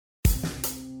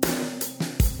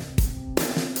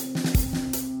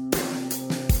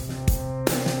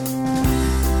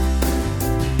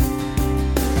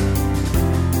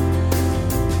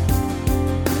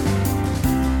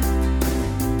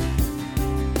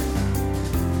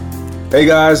Hey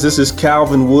guys, this is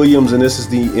Calvin Williams, and this is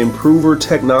the Improver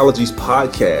Technologies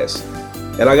podcast.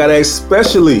 And I got a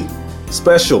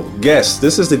special guest.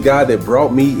 This is the guy that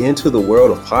brought me into the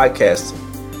world of podcasting.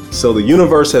 So the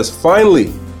universe has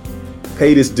finally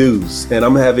paid its dues, and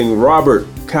I'm having Robert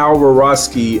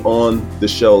Kalwarowski on the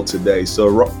show today. So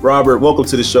Robert, welcome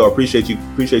to the show. I appreciate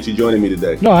you joining me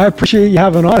today. No, I appreciate you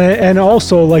having on it. And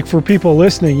also, like, for people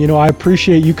listening, I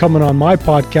appreciate you coming on my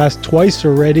podcast twice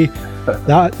already.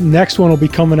 That next one will be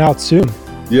coming out soon.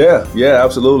 Yeah,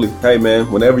 absolutely. Hey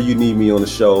man, whenever you need me on the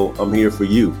show, I'm here for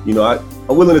you.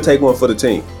 I'm willing to take one for the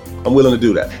team. I'm willing to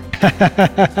do that.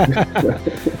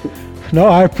 No,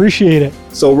 I appreciate it.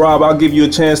 So Rob, I'll give you a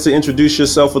chance to introduce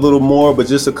yourself a little more, but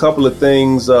just a couple of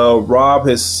things. Rob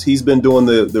he's been doing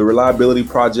the reliability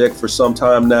project for some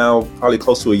time now, probably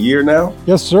close to a year now.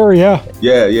 Yes, sir. Yeah.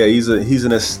 Yeah. He's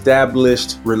an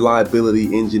established reliability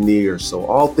engineer. So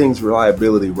all things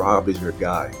reliability, Rob is your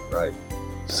guy, right?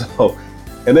 So,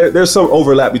 and there's some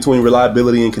overlap between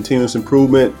reliability and continuous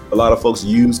improvement. A lot of folks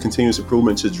use continuous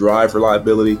improvement to drive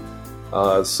reliability.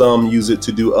 Some use it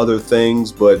to do other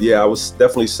things, but yeah, I would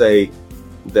definitely say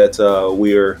that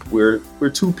we're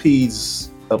two peas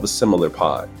of a similar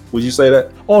pod. Would you say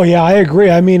that? Oh yeah, I agree.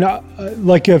 I mean,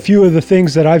 like a few of the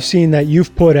things that I've seen that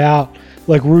you've put out,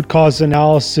 like root cause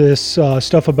analysis,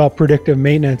 stuff about predictive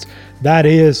maintenance, that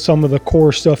is some of the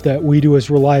core stuff that we do as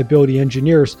reliability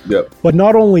engineers. Yep. But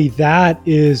not only that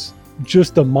is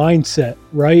just the mindset,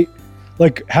 right?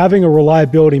 Like having a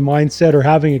reliability mindset or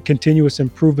having a continuous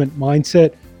improvement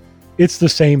mindset, it's the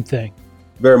same thing.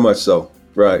 Very much so.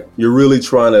 Right. You're really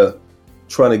trying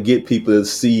to get people to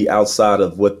see outside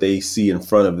of what they see in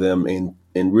front of them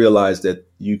and realize that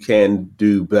you can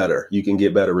do better. You can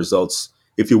get better results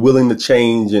if you're willing to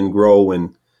change and grow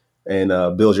and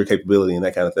build your capability and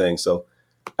that kind of thing. So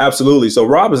absolutely. So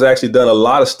Rob has actually done a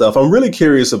lot of stuff. I'm really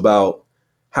curious about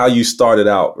how you started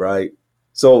out, right?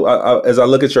 So as I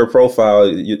look at your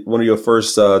profile, one of your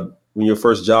first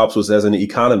jobs was as an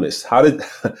economist. How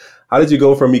did you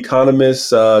go from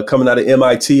economist coming out of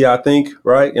MIT, I think,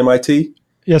 right? MIT?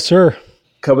 Yes, sir.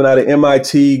 Coming out of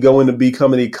MIT, going to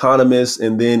become an economist,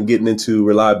 and then getting into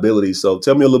reliability. So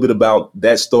tell me a little bit about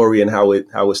that story and how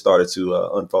it started to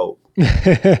unfold.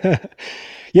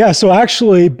 Yeah, so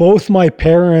actually both my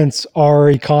parents are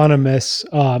economists.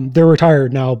 They're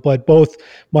retired now, but both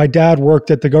my dad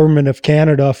worked at the government of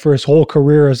Canada for his whole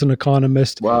career as an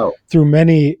economist. Wow. Through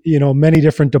many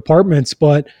different departments.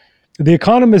 But the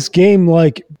economist game,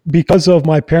 like, because of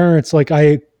my parents, like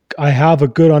I have a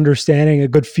good understanding, a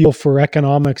good feel for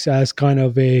economics as kind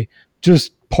of a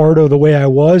just part of the way I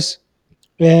was.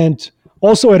 And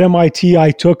also at MIT,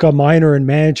 I took a minor in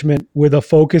management with a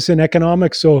focus in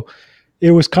economics. So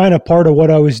it was kind of part of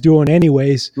what I was doing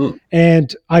anyways.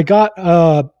 And I got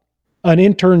an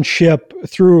internship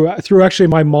through actually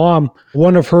my mom.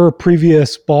 One of her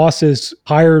previous bosses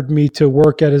hired me to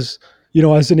work at as an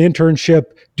internship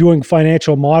doing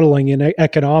financial modeling in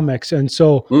economics. And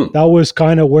so that was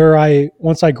kind of where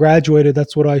once I graduated,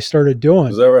 that's what I started doing.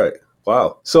 Is that right?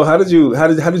 Wow. So how did you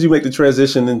make the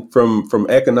transition from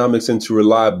economics into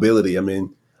reliability? I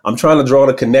mean, I'm trying to draw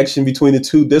the connection between the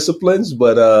two disciplines,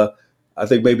 but I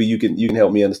think maybe you can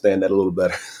help me understand that a little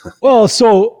better. Well,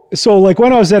 so like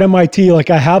when I was at MIT, like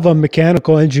I have a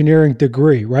mechanical engineering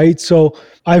degree, right? So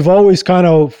I've always kind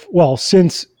of,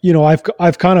 since,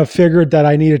 I've kind of figured that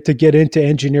I needed to get into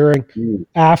engineering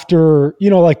after,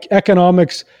 like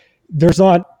economics, there's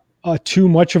not too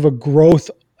much of a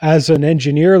growth as an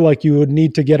engineer. Like you would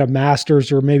need to get a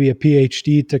master's or maybe a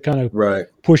PhD to kind of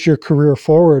push your career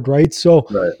forward, right? So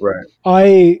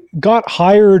I got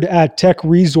hired at Tech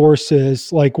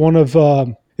Resources, like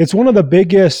it's one of the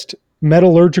biggest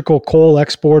metallurgical coal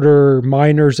exporter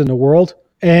miners in the world.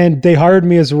 And they hired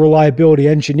me as a reliability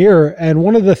engineer. And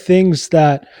one of the things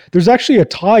that there's actually a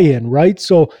tie-in, right?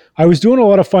 So I was doing a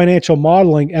lot of financial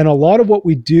modeling, and a lot of what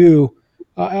we do,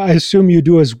 I assume you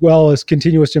do as well, as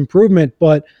continuous improvement,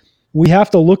 but we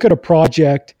have to look at a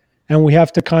project and we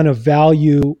have to kind of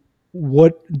value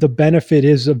what the benefit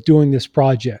is of doing this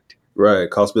project. Right.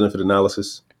 Cost benefit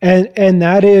analysis. And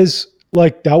that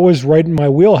was right in my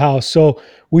wheelhouse. So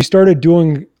we started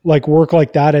doing like work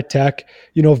like that at Tech,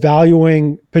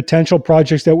 valuing potential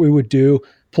projects that we would do.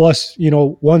 Plus,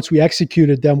 once we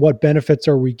executed them, what benefits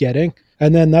are we getting?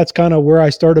 And then that's kind of where I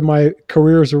started my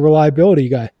career as a reliability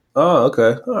guy. Oh,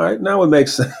 okay. All right. Now it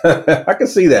makes sense. I can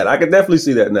see that. I can definitely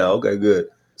see that now. Okay, good.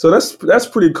 So that's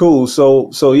pretty cool.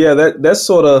 So yeah, that's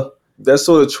sort of that's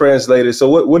sort of translated. So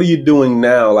what are you doing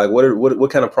now? Like what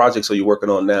kind of projects are you working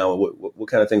on now? What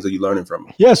kind of things are you learning from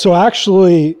them? Yeah, so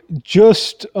actually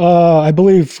just I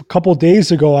believe a couple of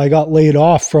days ago I got laid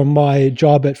off from my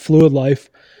job at Fluid Life.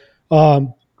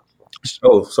 Oh,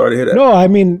 sorry to hear that. No, I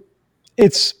mean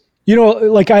it's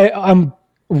like I'm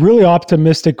really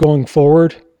optimistic going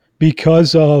forward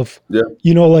because of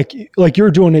like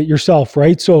you're doing it yourself,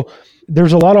 right? So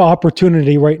there's a lot of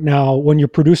opportunity right now when you're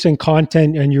producing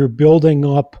content and you're building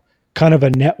up kind of a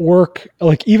network.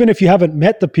 Like even if you haven't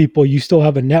met the people, you still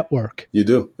have a network. You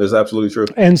do. That's absolutely true.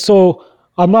 And so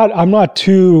I'm not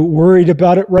too worried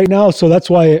about it right now. So that's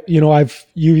why, you've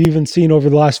even seen over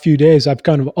the last few days, I've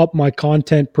kind of upped my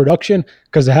content production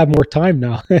because I have more time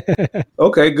now.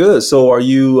 Okay, good. So are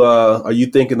you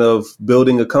thinking of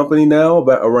building a company now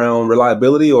around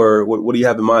reliability, or what do you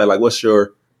have in mind? Like what's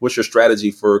your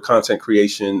strategy for content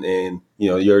creation and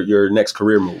your next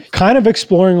career move? Kind of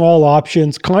exploring all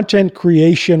options. Content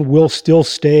creation will still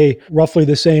stay roughly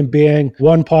the same, being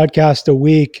one podcast a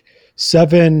week,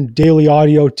 7 daily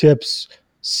audio tips,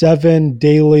 7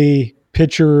 daily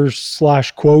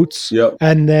pictures/quotes,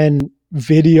 and then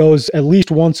videos at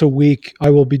least once a week. I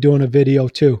will be doing a video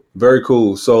too. Very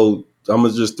cool. So I'm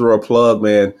gonna just throw a plug,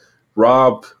 man.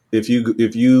 Rob, if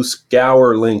you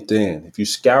scour LinkedIn, if you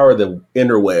scour the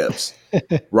interwebs,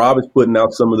 Rob is putting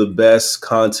out some of the best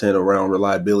content around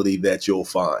reliability that you'll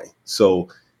find. So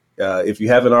if you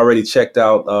haven't already checked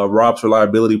out Rob's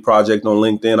Reliability Project on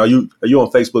LinkedIn, are you on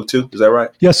Facebook too? Is that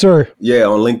right? Yes, sir. Yeah,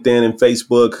 on LinkedIn and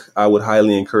Facebook, I would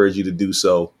highly encourage you to do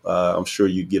so. I'm sure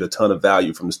you get a ton of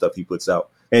value from the stuff he puts out.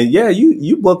 And yeah,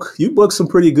 you book some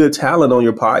pretty good talent on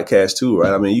your podcast too,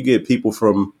 right? I mean, you get people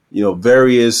from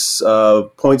various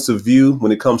points of view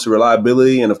when it comes to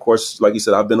reliability, and of course, like you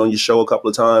said, I've been on your show a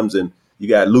couple of times, and you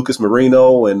got Lucas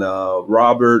Marino and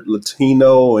Robert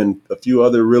Latino and a few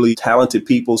other really talented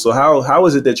people. So how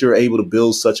is it that you're able to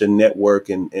build such a network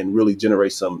and really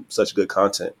generate such good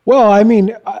content? Well, I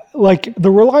mean, like the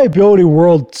reliability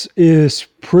world is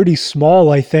pretty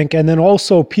small, I think. And then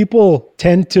also people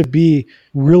tend to be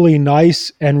really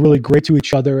nice and really great to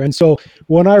each other. And so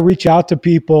when I reach out to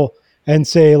people and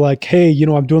say like, hey,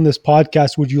 I'm doing this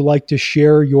podcast, would you like to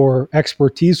share your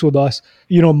expertise with us?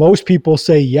 Most people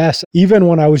say yes. Even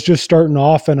when I was just starting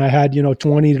off and I had,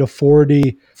 20 to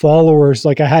 40 followers,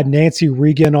 like I had Nancy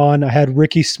Regan on, I had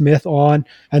Ricky Smith on,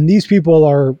 and these people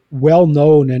are well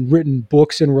known and written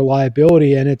books in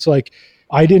reliability. And it's like,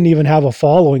 I didn't even have a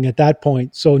following at that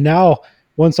point. So now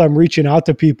once I'm reaching out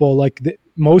to people, like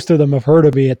most of them have heard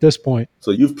of me at this point.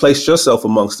 So you've placed yourself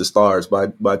amongst the stars by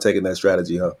taking that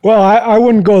strategy, huh? Well, I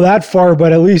wouldn't go that far,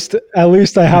 but at least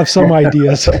I have some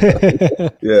ideas.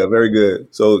 Yeah, very good.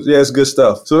 So yeah, it's good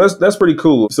stuff. So that's pretty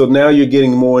cool. So now you're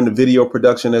getting more into video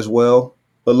production as well,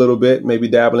 a little bit, maybe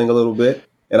dabbling a little bit.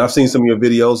 And I've seen some of your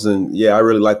videos, and yeah, I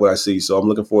really like what I see. So I'm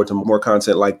looking forward to more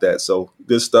content like that. So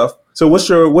good stuff. So what's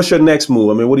your next move?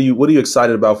 I mean, what are you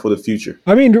excited about for the future?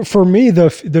 I mean, for me, the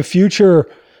future,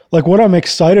 like what I'm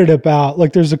excited about,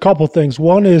 like there's a couple things.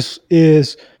 One is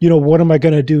what am I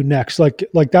going to do next? Like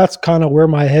that's kind of where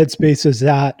my headspace is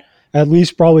at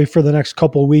least probably for the next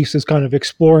couple of weeks, is kind of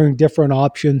exploring different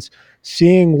options,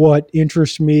 seeing what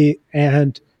interests me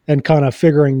and kind of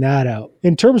figuring that out.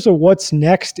 In terms of what's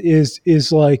next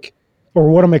is like, or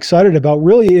what I'm excited about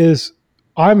really is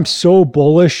I'm so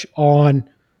bullish on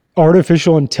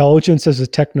artificial intelligence as a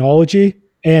technology.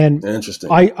 And interesting.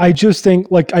 I just think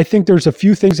I think there's a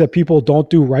few things that people don't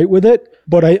do right with it,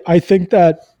 but I think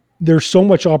that there's so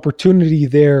much opportunity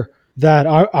there that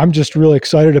I'm just really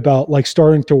excited about, like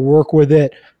starting to work with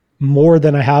it more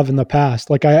than I have in the past.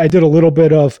 Like I did a little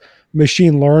bit of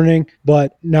machine learning,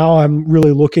 but now I'm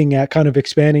really looking at kind of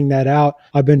expanding that out.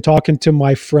 I've been talking to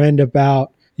my friend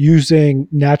about using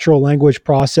natural language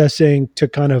processing to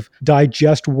kind of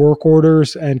digest work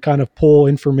orders and kind of pull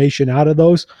information out of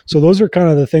those. So those are kind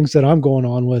of the things that I'm going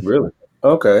on with. Really?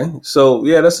 Okay. So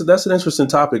yeah, that's an interesting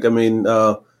topic. I mean,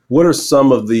 what are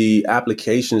some of the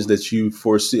applications that you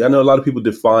foresee? I know a lot of people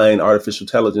define artificial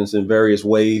intelligence in various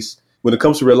ways. When it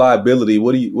comes to reliability,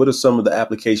 what are some of the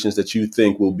applications that you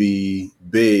think will be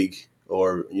big,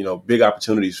 or big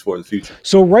opportunities for the future?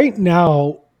 So right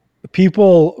now,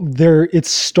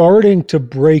 it's starting to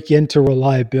break into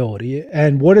reliability,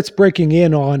 and what it's breaking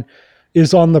in on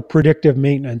is on the predictive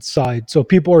maintenance side. So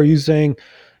people are using,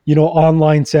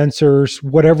 online sensors,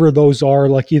 whatever those are,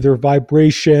 like either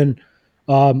vibration,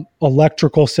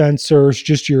 electrical sensors,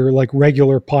 just your like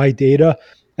regular Pi data,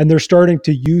 and they're starting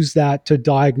to use that to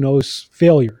diagnose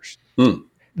failures.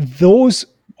 Those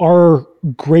are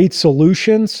great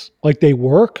solutions, like they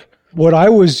work. What I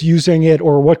was using it,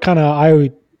 or what kind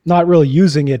of not really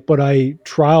using it, but I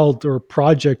trialed or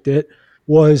project it,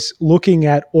 was looking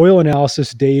at oil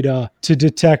analysis data to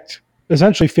detect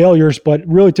essentially failures, but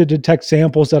really to detect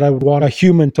samples that I would want a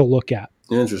human to look at.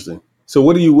 Interesting. So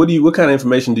what kind of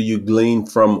information do you glean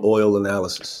from oil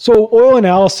analysis? So oil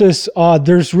analysis,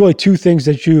 there's really two things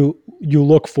that you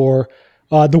look for.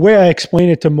 The way I explain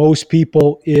it to most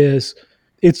people is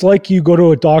it's like you go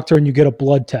to a doctor and you get a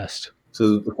blood test.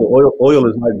 So oil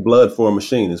is like blood for a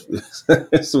machine.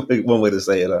 It's one way to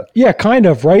say it. Huh? Yeah, kind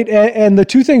of, right? And the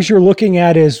two things you're looking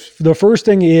at is, the first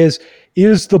thing is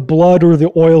the blood or the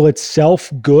oil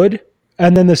itself good?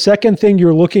 And then the second thing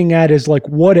you're looking at is like,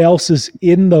 what else is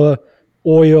in the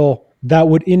oil that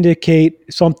would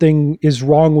indicate something is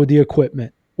wrong with the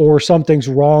equipment or something's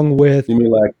wrong with... You mean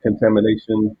like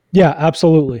contamination? Yeah,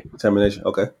 absolutely. Contamination,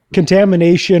 okay.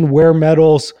 Contamination, wear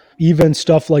metals, even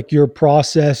stuff like your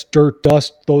process, dirt,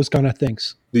 dust, those kind of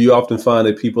things. Do you often find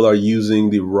that people are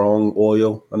using the wrong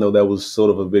oil? I know that was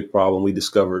sort of a big problem we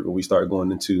discovered when we started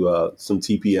going into some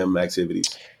TPM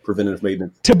activities, preventative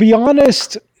maintenance. To be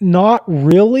honest, not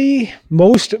really.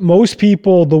 Most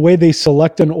people, the way they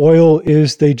select an oil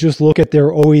is they just look at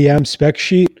their OEM spec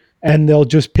sheet and they'll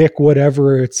just pick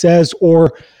whatever it says,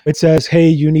 or it says, hey,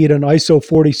 you need an ISO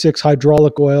 46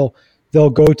 hydraulic oil. They'll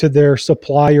go to their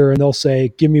supplier and they'll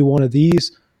say, give me one of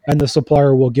these. And the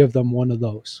supplier will give them one of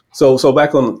those. So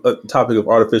back on the topic of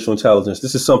artificial intelligence,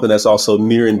 this is something that's also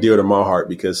near and dear to my heart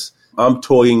because I'm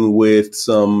toying with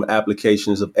some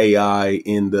applications of AI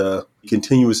in the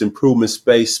continuous improvement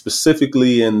space,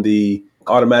 specifically in the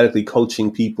automatically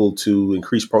coaching people to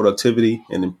increase productivity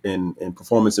and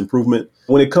performance improvement.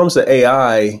 When it comes to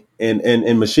AI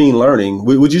and machine learning,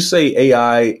 would you say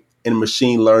AI and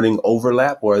machine learning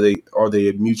overlap, or are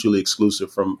they mutually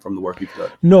exclusive from the work you've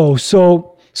done? No.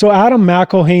 So Adam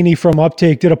McElhaney from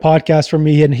Uptake did a podcast for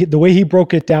me, and the way he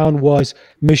broke it down was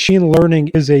machine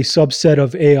learning is a subset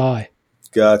of AI.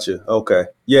 Gotcha. Okay.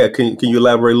 Yeah. Can you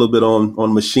elaborate a little bit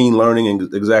on machine learning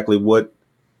and exactly what,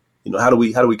 how do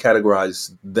we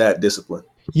categorize that discipline?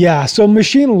 Yeah. So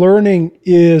machine learning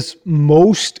is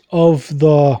most of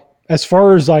as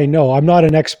far as I know, I'm not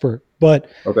an expert, but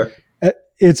okay,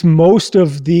 it's most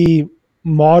of the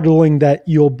modeling that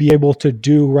you'll be able to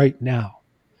do right now.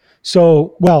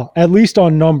 So, well, at least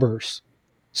on numbers.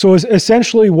 So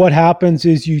essentially what happens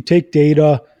is you take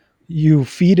data, you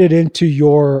feed it into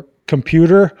your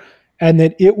computer, and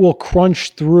then it will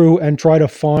crunch through and try to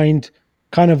find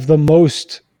kind of the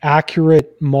most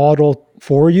accurate model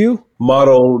for you.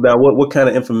 Model. Now, what kind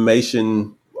of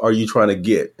information are you trying to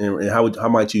get? And how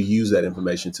might you use that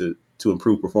information to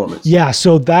improve performance? Yeah,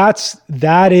 so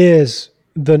that is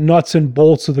the nuts and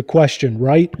bolts of the question,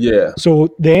 right? Yeah.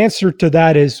 So the answer to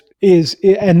that is,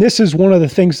 and this is one of the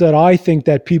things that I think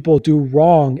that people do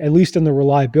wrong, at least in the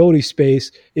reliability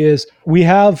space, is we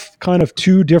have kind of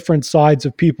two different sides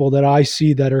of people that I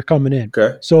see that are coming in.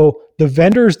 Okay. So the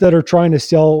vendors that are trying to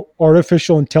sell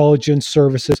artificial intelligence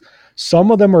services,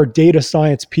 some of them are data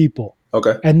science people.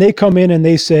 Okay. And they come in and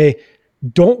they say,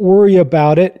 don't worry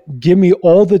about it. Give me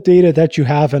all the data that you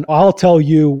have and I'll tell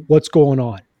you what's going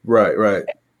on. Right.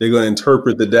 They're going to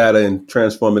interpret the data and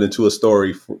transform it into a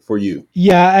story for you.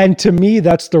 Yeah. And to me,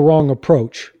 that's the wrong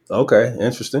approach. Okay.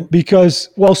 Interesting. Because,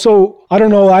 well, so I don't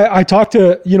know. I talked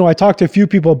to a few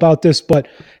people about this, but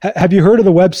have you heard of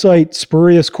the website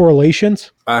Spurious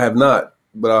Correlations? I have not,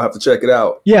 but I'll have to check it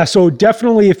out. Yeah. So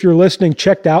definitely if you're listening,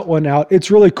 check that one out.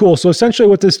 It's really cool. So essentially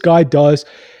what this guy does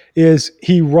is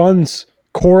he runs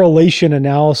correlation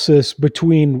analysis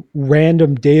between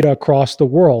random data across the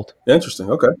world. Interesting.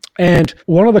 Okay. And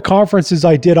one of the conferences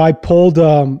I did, I pulled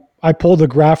a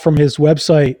graph from his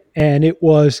website, and it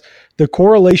was the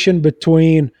correlation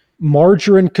between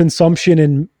margarine consumption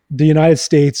in the United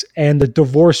States and the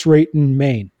divorce rate in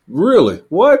Maine. Really?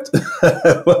 What?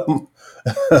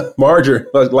 Margarine,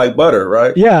 like butter,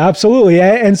 right? Yeah, absolutely.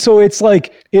 And so it's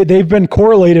like they've been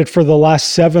correlated for the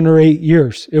last 7 or 8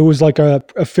 years. It was like a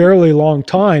fairly long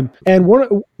time. And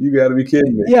you got to be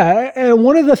kidding me. Yeah, and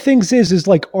one of the things is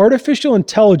like artificial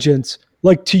intelligence.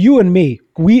 Like to you and me,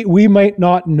 we might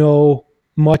not know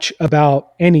much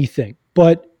about anything,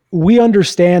 but we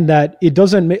understand that it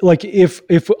doesn't make, like if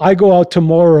I go out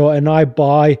tomorrow and I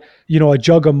buy a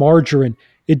jug of margarine,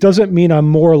 it doesn't mean I'm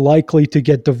more likely to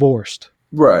get divorced.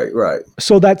 Right.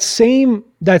 So that same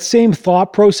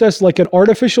thought process, like an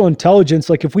artificial intelligence,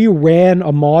 like if we ran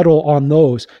a model on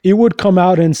those, it would come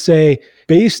out and say,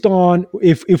 based on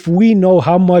if we know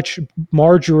how much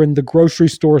margarine the grocery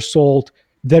store sold,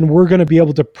 then we're going to be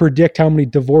able to predict how many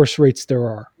divorce rates there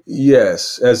are.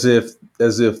 Yes, as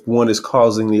if one is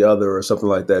causing the other or something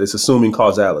like that. It's assuming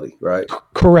causality, right?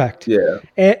 Correct. Yeah.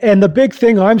 And the big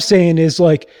thing I'm saying is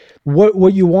like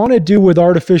what you want to do with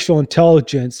artificial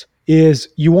intelligence is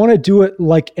you want to do it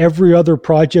like every other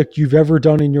project you've ever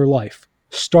done in your life.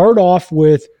 Start off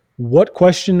with what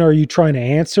question are you trying to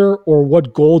answer or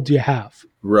what goal do you have?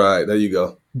 Right. There you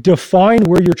go. Define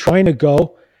where you're trying to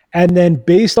go. And then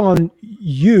based on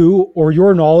you or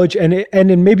your knowledge, and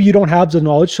then maybe you don't have the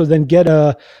knowledge, so then get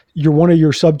you're one of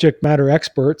your subject matter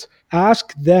experts,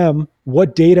 ask them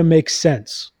what data makes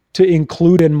sense to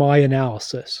include in my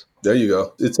analysis. There you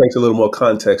go. It takes a little more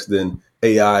context than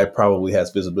AI probably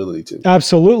has visibility to.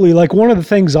 Absolutely. Like one of the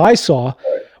things I saw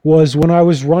was when I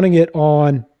was running it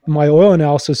on my oil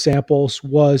analysis samples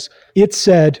was it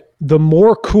said the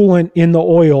more coolant in the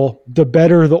oil, the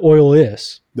better the oil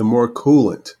is. The more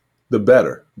coolant, the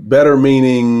better. Better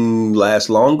meaning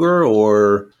last longer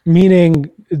or?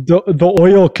 Meaning the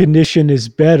oil condition is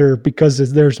better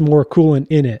because there's more coolant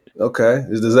in it. Okay.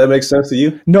 Does that make sense to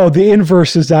you? No, the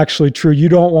inverse is actually true. You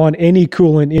don't want any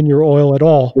coolant in your oil at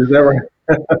all. Is that right?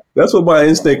 That's what my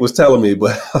instinct was telling me,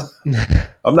 but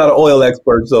I'm not an oil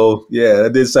expert. So yeah,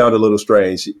 that did sound a little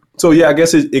strange. So yeah, I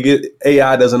guess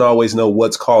AI doesn't always know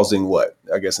what's causing what,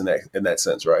 I guess in that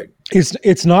sense, right?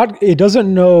 It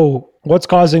doesn't know what's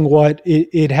causing what.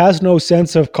 It has no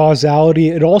sense of causality.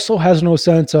 It also has no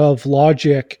sense of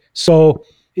logic. So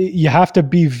you have to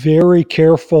be very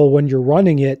careful when you're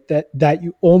running it that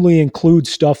you only include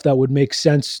stuff that would make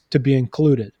sense to be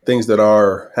included. Things that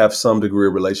have some degree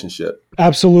of relationship.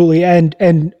 Absolutely.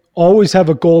 And always have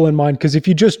a goal in mind, because if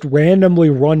you just randomly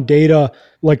run data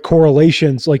like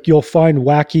correlations, like you'll find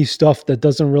wacky stuff that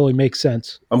doesn't really make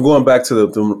sense. I'm going back to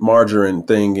the margarine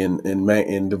thing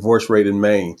in divorce rate in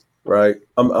Maine, right?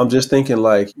 I'm just thinking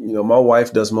like, my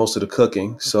wife does most of the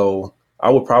cooking, so I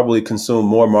would probably consume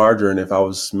more margarine if I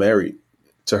was married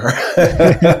to her.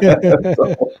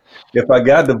 So if I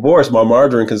got divorced, my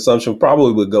margarine consumption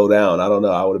probably would go down. I don't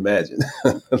know. I would imagine.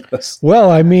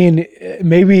 Well, I mean,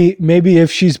 maybe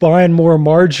if she's buying more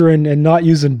margarine and not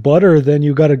using butter, then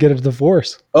you got to get a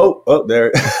divorce. Oh,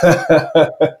 there.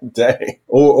 Dang.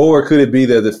 Or could it be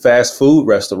that the fast food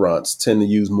restaurants tend to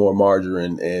use more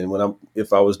margarine, and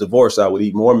if I was divorced, I would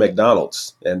eat more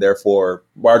McDonald's, and therefore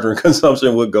margarine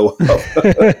consumption would go up.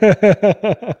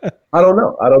 I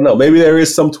don't know. Maybe there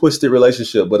is some twisted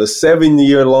relationship, but a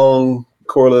 7-year-long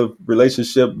correlative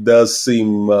relationship does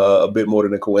seem a bit more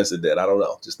than a coincidence. I don't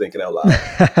know. Just thinking out loud.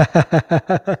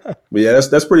 But yeah,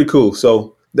 that's pretty cool.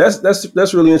 So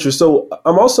that's really interesting. So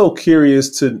I'm also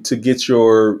curious to get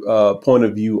your point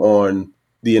of view on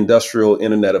the industrial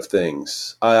Internet of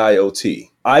Things, IIoT.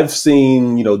 I've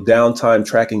seen, downtime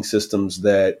tracking systems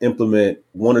that implement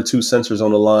 1 or 2 sensors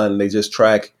on the line, and they just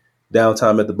track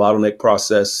downtime at the bottleneck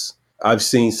process. I've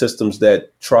seen systems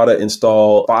that try to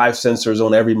install 5 sensors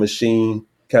on every machine,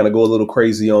 kind of go a little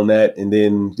crazy on that. And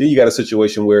then you got a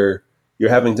situation where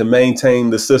you're having to maintain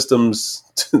the systems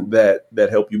that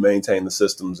help you maintain the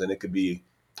systems. And it could be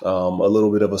a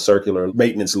little bit of a circular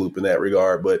maintenance loop in that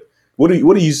regard. But what are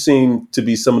you seeing to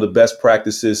be some of the best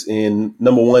practices in,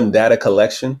 number one, data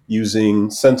collection using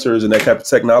sensors and that type of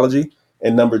technology?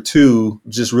 And number 2,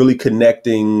 just really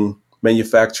connecting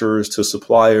manufacturers to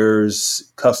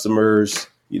suppliers, customers,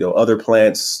 other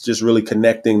plants, just really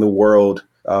connecting the world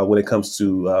when it comes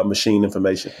to machine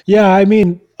information. Yeah, I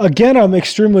mean, again, I'm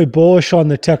extremely bullish on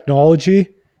the technology,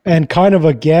 and kind of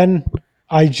again,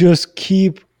 I just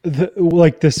keep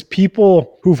this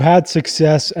people who've had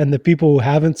success and the people who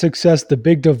haven't success. The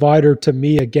big divider to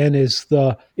me again is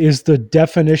the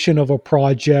definition of a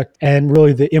project and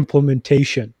really the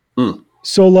implementation.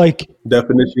 So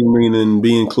definition meaning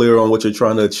being clear on what you're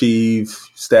trying to achieve,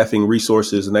 staffing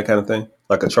resources and that kind of thing,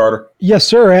 like a charter. Yes,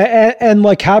 sir. And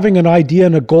like having an idea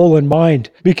and a goal in mind,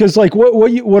 because like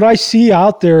what I see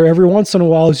out there every once in a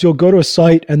while is you'll go to a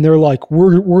site and they're like,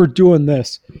 we're doing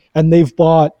this, and they've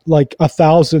bought like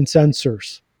 1,000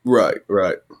 sensors. Right.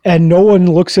 And no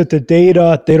one looks at the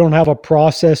data. They don't have a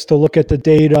process to look at the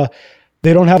data.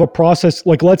 They don't have a process.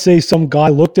 Like, let's say some guy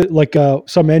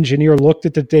some engineer looked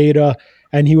at the data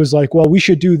and he was like, well, we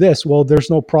should do this. Well,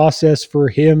 there's no process for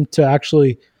him to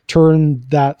actually turn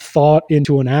that thought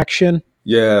into an action.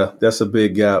 Yeah, that's a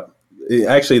big gap.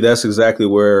 Actually, that's exactly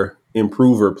where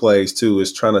Improver plays too,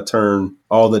 is trying to turn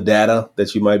all the data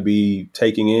that you might be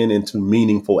taking into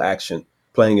meaningful action,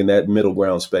 playing in that middle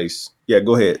ground space. Yeah,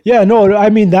 go ahead. Yeah, no,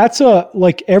 I mean, that's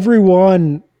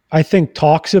everyone I think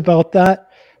talks about that.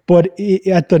 But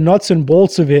at the nuts and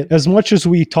bolts of it, as much as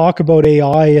we talk about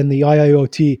AI and the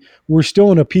IIoT, we're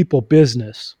still in a people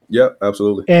business. Yeah,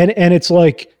 absolutely. And it's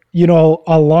like,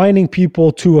 aligning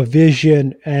people to a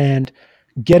vision and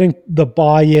getting the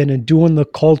buy-in and doing the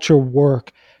culture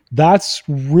work, That's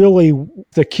really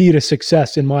the key to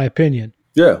success, in my opinion.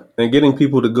 Yeah, and getting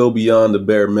people to go beyond the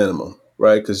bare minimum,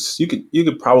 right? Because you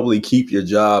could probably keep your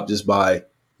job just by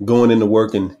going into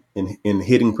work and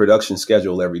hitting production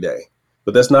schedule every day.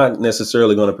 But that's not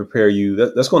necessarily going to prepare you.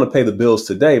 That's going to pay the bills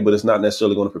today, but it's not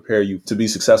necessarily going to prepare you to be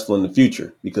successful in the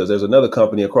future. Because there's another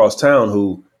company across town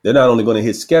who they're not only going to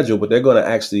hit schedule, but they're going to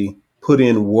actually put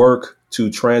in work to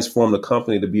transform the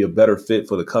company to be a better fit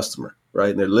for the customer,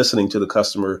 right? And they're listening to the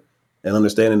customer and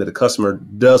understanding that the customer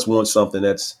does want something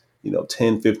that's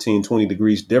 10, 15, 20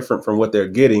 degrees different from what they're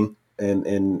getting.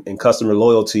 And customer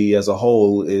loyalty as a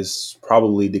whole is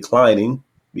probably declining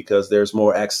because there's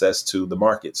more access to the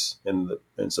markets and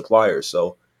suppliers.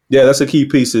 So yeah, that's a key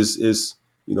piece is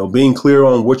being clear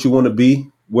on what you want to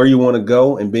be, where you want to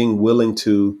go, and being willing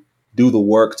to do the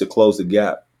work to close the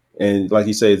gap. And like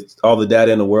you say, all the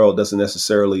data in the world doesn't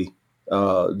necessarily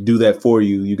do that for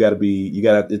you.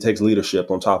 It takes leadership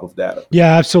on top of data.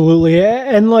 Yeah, absolutely.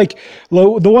 And like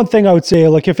the one thing I would say,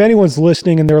 like if anyone's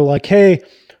listening and they're like, hey,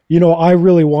 I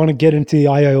really want to get into the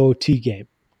IoT game.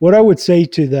 What I would say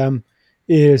to them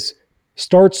is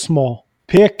start small.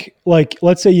 Pick, like,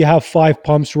 let's say you have 5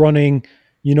 pumps running,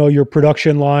 your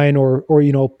production line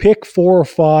or pick 4 or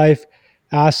 5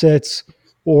 assets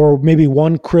or maybe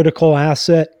one critical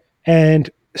asset and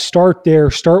start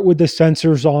there. Start with the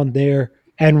sensors on there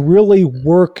and really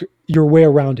work your way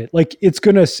around it. Like it's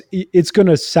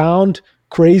gonna sound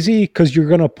crazy because you're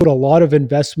gonna put a lot of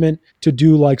investment to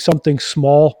do like something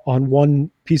small on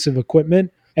one piece of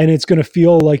equipment, and it's gonna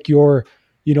feel like you're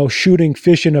shooting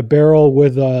fish in a barrel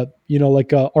with a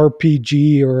like a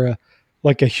RPG or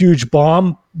like a huge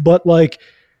bomb. But like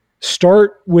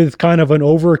start with kind of an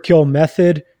overkill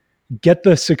method, get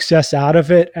the success out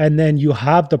of it, and then you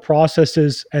have the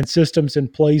processes and systems in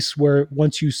place where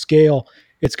once you scale,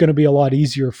 it's going to be a lot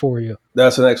easier for you.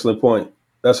 That's an excellent point.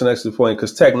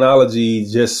 Because technology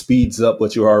just speeds up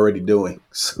what you're already doing.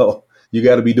 So you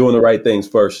got to be doing the right things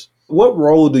first. What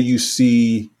role do you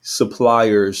see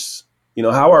suppliers,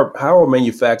 how are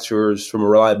manufacturers from a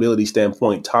reliability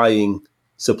standpoint tying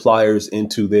suppliers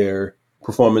into their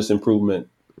performance improvement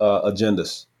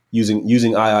agendas using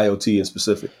IIoT in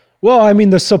specific? Well, I mean,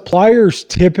 the suppliers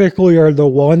typically are the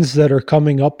ones that are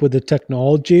coming up with the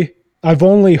technology. I've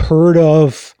only heard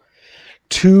of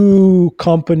 2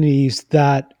 companies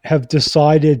that have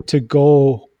decided to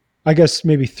go, I guess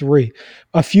maybe 3,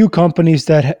 a few companies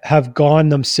that have gone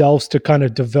themselves to kind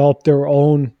of develop their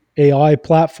own AI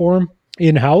platform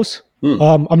in-house.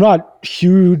 I'm not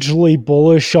hugely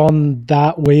bullish on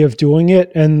that way of doing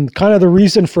it. And kind of the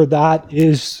reason for that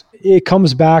is it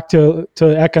comes back to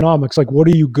economics. Like, what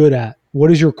are you good at?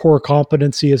 What is your core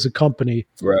competency as a company?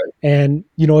 Right. And,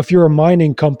 if you're a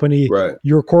mining company, right,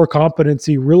 your core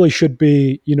competency really should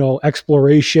be,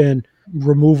 exploration,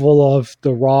 removal of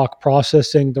the rock,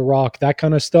 processing the rock, that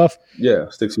kind of stuff. Yeah.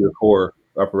 Stick to your core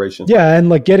operation. Yeah. And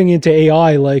like getting into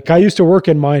AI, like I used to work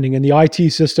in mining and the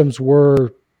IT systems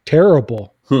were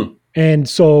terrible. And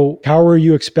so how are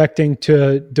you expecting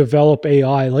to develop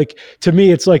AI? Like, to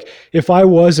me, it's like, if I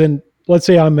wasn't, let's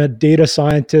say I'm a data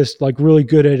scientist, like really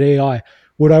good at AI,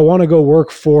 would I want to go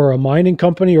work for a mining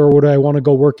company or would I want to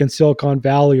go work in Silicon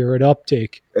Valley or at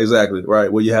Uptake? Exactly.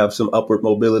 Right. Where you have some upward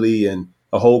mobility and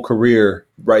a whole career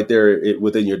right there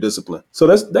within your discipline. So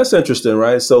that's interesting,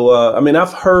 right? So,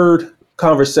 I've heard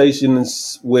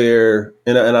conversations where,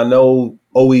 and I know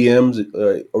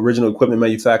OEMs, original equipment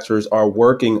manufacturers, are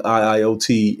working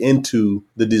IIoT into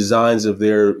the designs of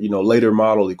their, later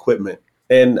model equipment.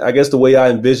 And I guess the way I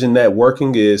envision that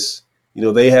working is,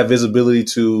 they have visibility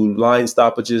to line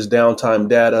stoppages, downtime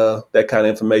data, that kind of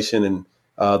information,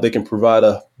 and they can provide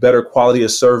a better quality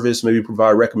of service, maybe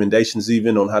provide recommendations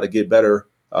even on how to get better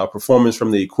performance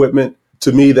from the equipment.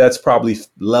 To me, that's probably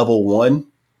level 1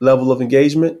 level of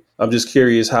engagement. I'm just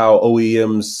curious how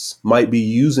OEMs might be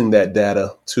using that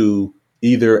data to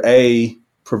either A,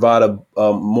 provide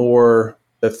a more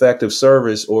effective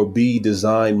service, or B,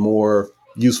 design more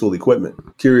useful equipment.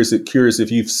 Curious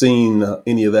if you've seen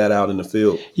any of that out in the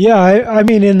field. Yeah, I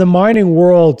mean, in the mining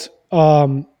world,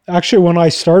 actually, when I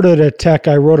started at Teck,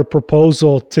 I wrote a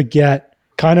proposal to get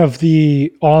kind of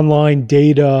the online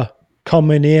data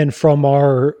coming in from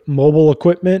our mobile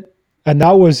equipment. And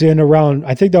that was in around,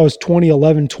 I think that was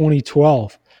 2011,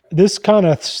 2012. This kind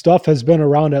of stuff has been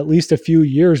around at least a few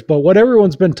years, but what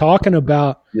everyone's been talking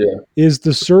about is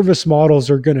the service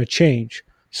models are going to change.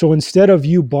 So instead of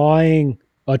you buying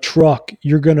a truck,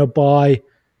 you're going to buy,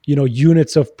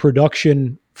 units of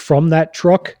production from that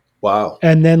truck. Wow.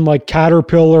 And then like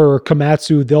Caterpillar or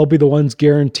Komatsu, they'll be the ones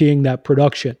guaranteeing that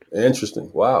production.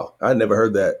 Interesting. Wow. I never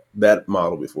heard that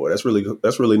model before. That's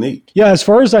really neat. Yeah, as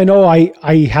far as I know,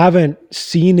 I haven't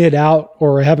seen it out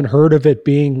or I haven't heard of it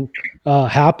being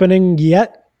happening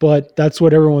yet, but that's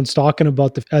what everyone's talking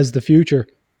about as the future.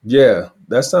 Yeah,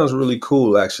 that sounds really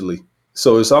cool, actually.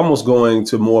 So it's almost going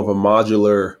to more of a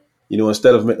modular,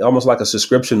 instead of almost like a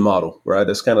subscription model, right?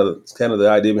 That's kind of the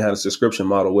idea behind a subscription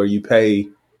model where you pay,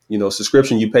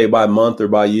 subscription, you pay by month or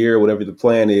by year, whatever the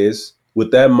plan is.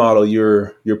 With that model,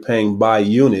 you're paying by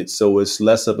unit. So it's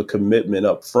less of a commitment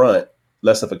up front,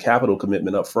 less of a capital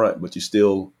commitment up front, but you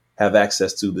still have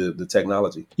access to the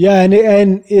technology. Yeah.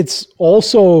 And it's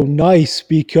also nice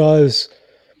because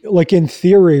like in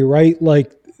theory, right?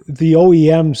 Like the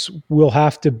OEMs will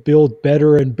have to build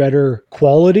better and better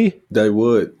quality. They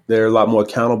would. They're a lot more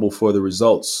accountable for the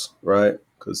results, right?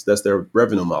 Because that's their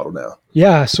revenue model now.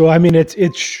 Yeah. So, I mean,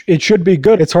 it should be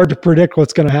good. It's hard to predict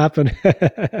what's going to happen.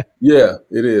 Yeah,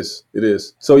 it is. It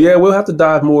is. So, yeah, we'll have to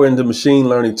dive more into machine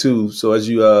learning, too. So as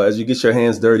you get your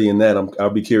hands dirty in that, I'll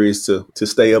be curious to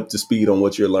stay up to speed on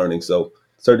what you're learning. So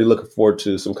certainly looking forward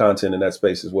to some content in that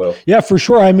space as well. Yeah, for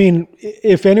sure. I mean,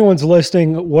 if anyone's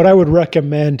listening, what I would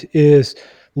recommend is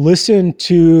listen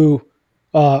to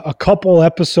a couple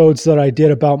episodes that I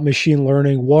did about machine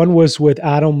learning. One was with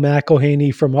Adam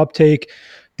McElhaney from Uptake.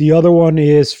 The other one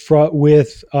is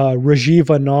with Rajiv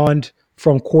Anand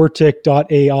from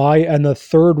Quartic.ai. And the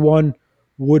third one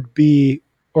would be,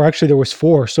 or actually there was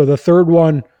four. So the third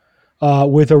one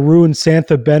with Arun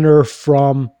Santhabener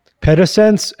from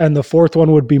Petasense, and the fourth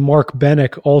one would be Mark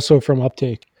Bennick, also from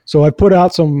Uptake. So I put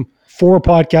out 4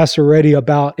 podcasts already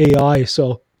about AI,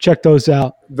 so check those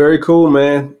out. Very cool,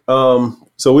 man.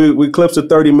 So we clipped the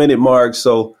 30-minute mark.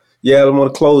 So yeah, I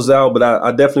want to close out, but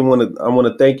I definitely want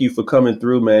to thank you for coming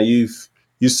through, man.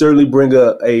 You certainly bring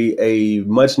a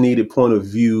much needed point of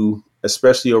view,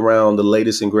 especially around the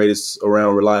latest and greatest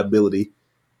around reliability.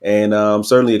 And I'm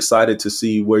certainly excited to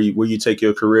see where you take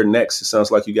your career next. It sounds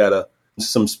like you got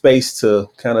some space to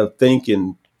kind of think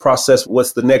and process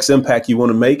what's the next impact you want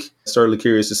to make. Certainly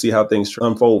curious to see how things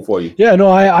unfold for you. Yeah, no,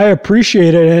 I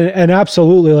appreciate it. And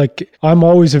absolutely, like I'm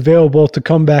always available to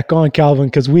come back on, Calvin,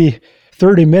 because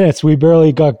 30 minutes, we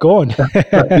barely got going.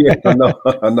 Yeah,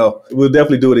 I know. We'll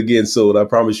definitely do it again soon. I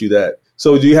promise you that.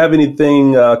 So do you have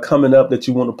anything coming up that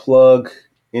you want to plug?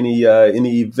 Any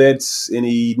events,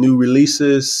 any new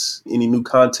releases, any new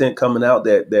content coming out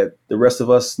that the rest of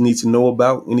us need to know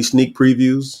about? Any sneak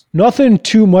previews? Nothing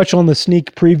too much on the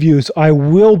sneak previews. I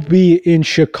will be in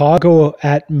Chicago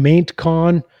at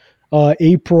MaintCon,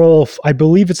 April, I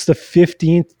believe it's the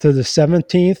 15th to the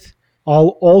 17th.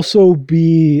 I'll also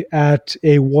be at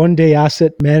a one-day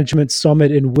asset management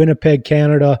summit in Winnipeg,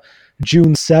 Canada,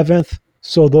 June 7th.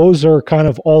 So those are kind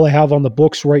of all I have on the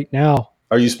books right now.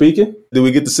 Are you speaking? Do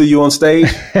we get to see you on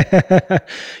stage?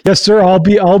 Yes, sir.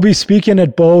 I'll be speaking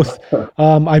at both.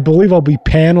 I believe I'll be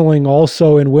paneling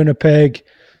also in Winnipeg.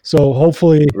 So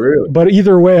hopefully, really? But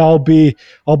either way, I'll be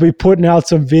putting out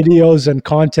some videos and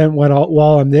content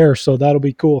while I'm there. So that'll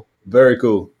be cool. Very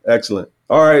cool. Excellent.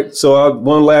 All right. So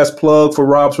one last plug for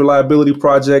Rob's Reliability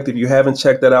Project. If you haven't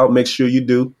checked that out, make sure you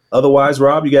do. Otherwise,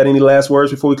 Rob, you got any last words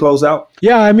before we close out?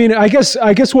 Yeah, I mean, I guess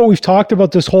what we've talked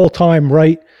about this whole time,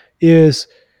 right, is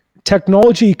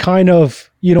technology kind of,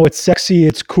 it's sexy,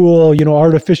 it's cool,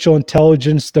 artificial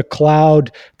intelligence, the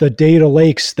cloud, the data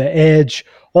lakes, the edge,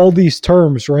 all these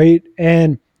terms, right?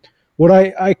 And what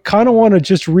I kind of want to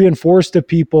just reinforce to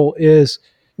people is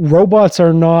robots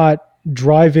are not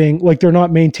driving, like they're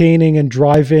not maintaining and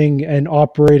driving and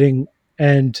operating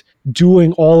and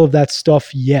doing all of that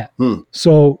stuff yet.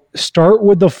 So start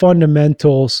with the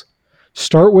fundamentals,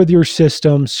 start with your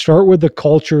systems, start with the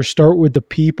culture, start with the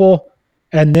people.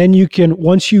 And then you can,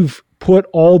 once you've put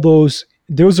all those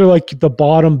are like the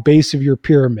bottom base of your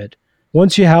pyramid.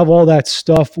 Once you have all that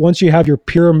stuff, once you have your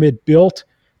pyramid built,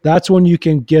 that's when you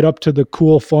can get up to the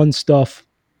cool, fun stuff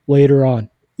later on.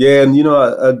 Yeah. And,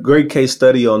 a great case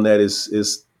study on that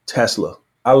is Tesla.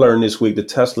 I learned this week that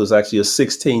Tesla is actually a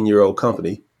 16-year-old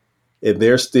company. And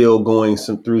they're still going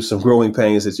through some growing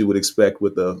pains that you would expect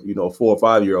with a 4 or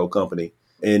 5-year-old company.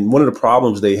 And one of the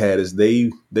problems they had is they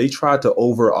tried to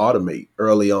over automate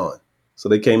early on. So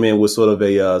they came in with sort of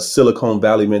a Silicon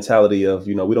Valley mentality of,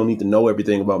 we don't need to know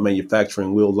everything about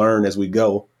manufacturing. We'll learn as we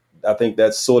go. I think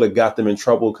that sort of got them in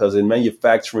trouble because in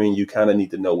manufacturing, you kind of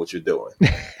need to know what you're doing.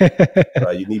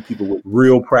 Right? You need people with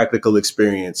real practical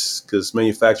experience because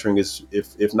manufacturing is,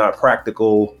 if not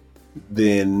practical,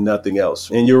 then nothing else.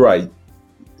 And you're right.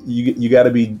 You got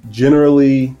to be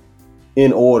generally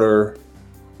in order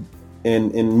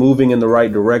in moving in the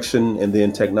right direction, and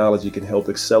then technology can help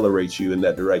accelerate you in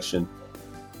that direction.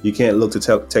 You can't look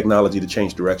to technology to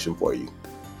change direction for you.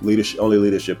 Only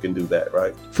leadership can do that,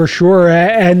 right? For sure.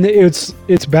 And it's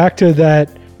back to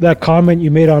that comment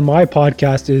you made on my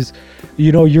podcast is,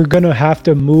 you're going to have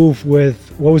to move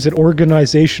with, what was it,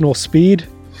 organizational speed?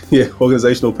 Yeah,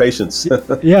 organizational patience.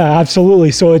 Yeah,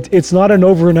 absolutely. So it's not an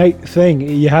overnight thing.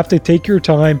 You have to take your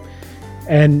time,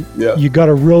 and you got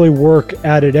to really work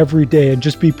at it every day and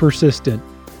just be persistent.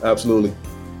 Absolutely.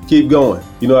 Keep going.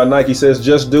 You know how Nike says,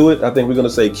 just do it? I think we're going to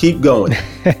say, keep going.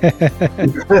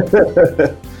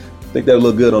 I think that would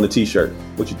look good on a t-shirt.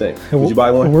 What you think? Would you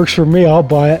buy one? It works for me. I'll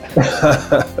buy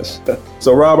it.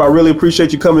 So Rob, I really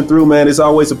appreciate you coming through, man. It's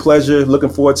always a pleasure. Looking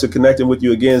forward to connecting with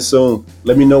you again soon.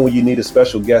 Let me know when you need a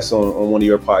special guest on one of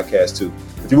your podcasts too.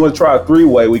 If you want to try a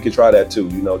 3-way, we can try that too.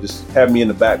 Just have me in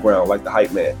the background like the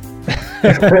hype man.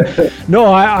 No,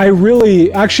 I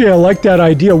really, actually, I like that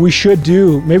idea.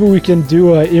 Maybe we can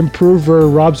do a Improver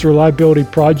Rob's Reliability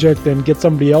Project and get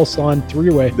somebody else on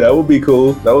 3-way. That would be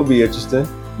cool. That would be interesting.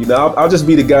 I'll just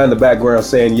be the guy in the background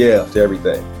saying yeah to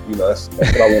everything. That's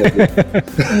what I want to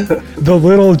do. The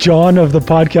Little John of the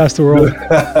podcast world.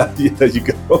 Yeah, there you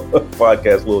go.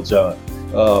 Podcast Little John.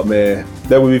 Oh man,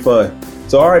 that would be fun.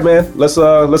 So all right, man, let's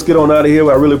get on out of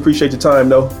here. I really appreciate your time,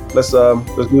 though. Let's do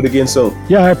it again soon.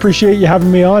 Yeah, I appreciate you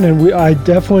having me on, and I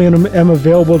definitely am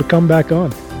available to come back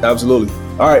on. Absolutely.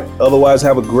 All right. Otherwise,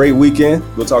 have a great weekend.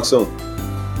 We'll talk soon.